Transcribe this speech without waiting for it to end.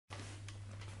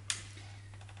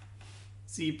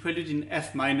The Prelude in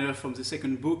F minor from the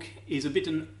second book is a bit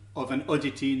of an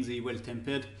oddity in the Well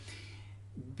Tempered,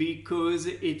 because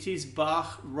it is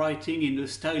Bach writing in a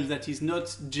style that is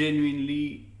not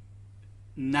genuinely,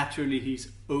 naturally his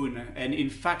own, and in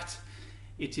fact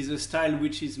it is a style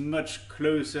which is much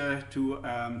closer to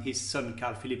his son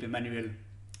Carl Philipp Emanuel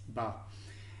Bach.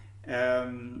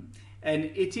 And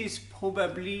it is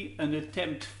probably an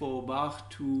attempt for Bach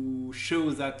to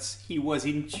show that he was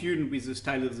in tune with the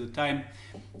style of the time,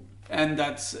 and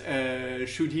that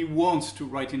should he want to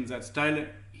write in that style,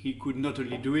 he could not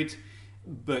only do it,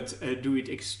 but do it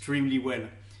extremely well.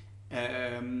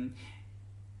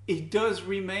 It does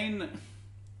remain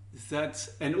that,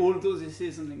 and although this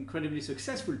is an incredibly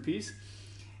successful piece,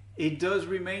 it does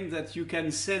remain that you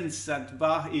can sense that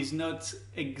Bach is not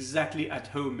exactly at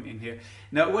home in here.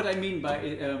 Now, what I mean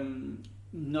by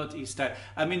not his style,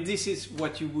 I mean this is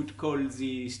what you would call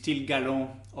the stil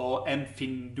galant or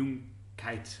Empfindung,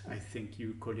 I think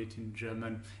you call it in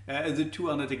German. The two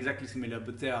are not exactly similar,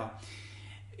 but they are.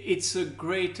 It's a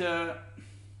greater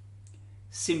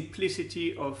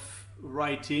simplicity of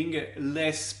writing,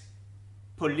 less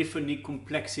polyphonic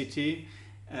complexity,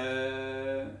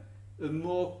 a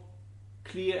more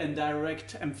clear and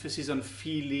direct emphasis on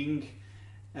feeling.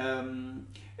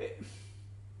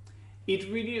 It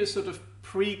really is sort of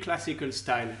pre-classical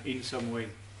style in some way.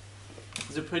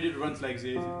 The prelude runs like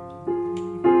this.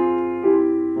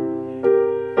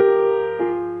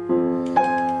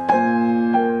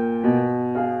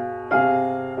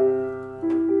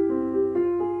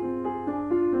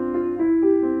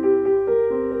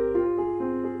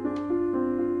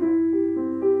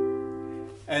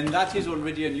 And that is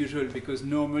already unusual, because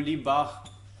normally Bach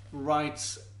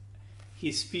writes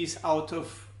his piece out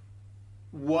of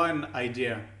one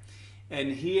idea.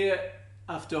 And here,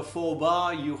 after 4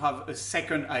 bar, you have a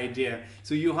second idea.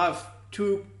 So you have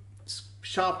two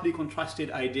sharply contrasted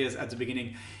ideas at the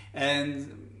beginning.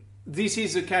 And this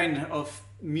is the kind of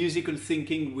musical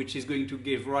thinking which is going to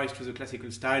give rise to the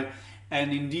classical style,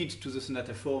 and indeed to the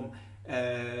sonata form.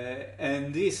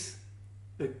 And this,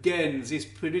 again, this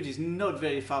prelude is not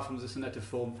very far from the sonata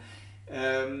form.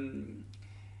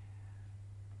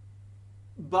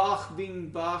 Bach, being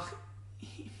Bach,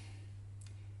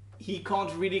 he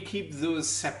can't really keep those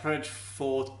separate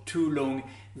for too long.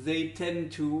 They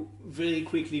tend to very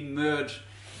quickly merge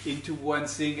into one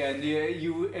thing, and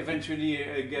you eventually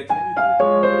get...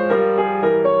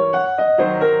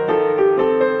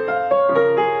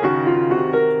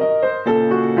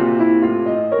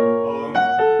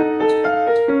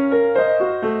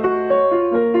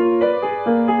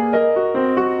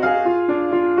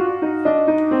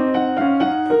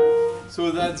 So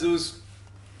that those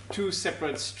two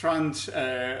separate strands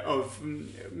of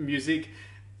music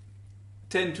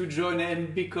tend to join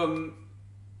and become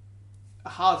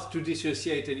hard to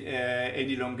dissociate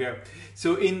any longer.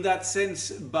 So in that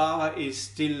sense, Bach is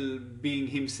still being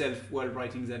himself while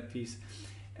writing that piece.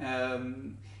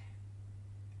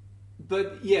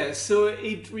 But yeah, so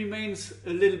it remains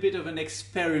a little bit of an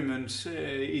experiment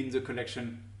in the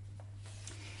collection.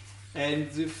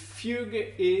 And the fugue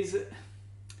is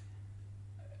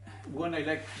one I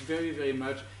like very, very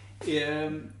much.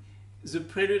 The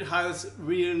prelude has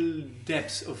real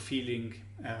depth of feeling.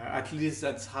 At least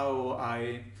that's how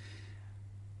I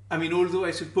mean, although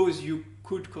I suppose you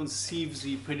could conceive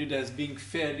the prelude as being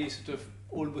fairly sort of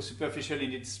almost superficial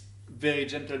in its very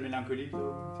gentle melancholy.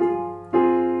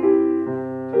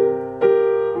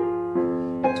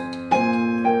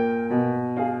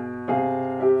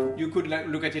 You could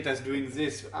look at it as doing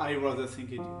this. I rather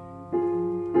think it...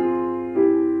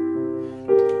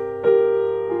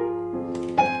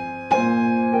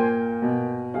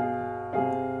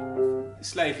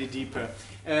 slightly deeper.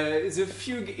 The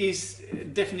fugue is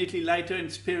definitely lighter in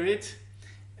spirit.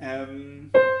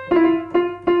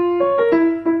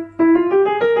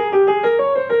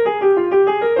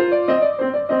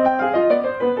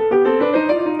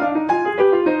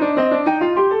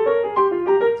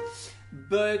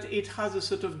 But it has a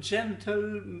sort of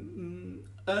gentle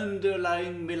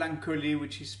underlying melancholy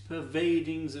which is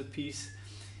pervading the piece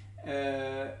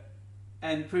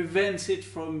and prevents it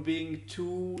from being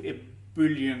too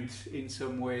ebullient in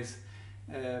some ways.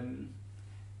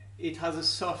 It has a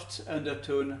soft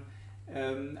undertone.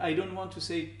 I don't want to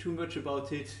say too much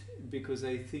about it because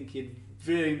I think it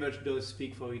very much does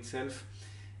speak for itself.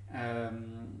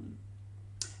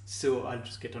 So I'll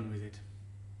just get on with it.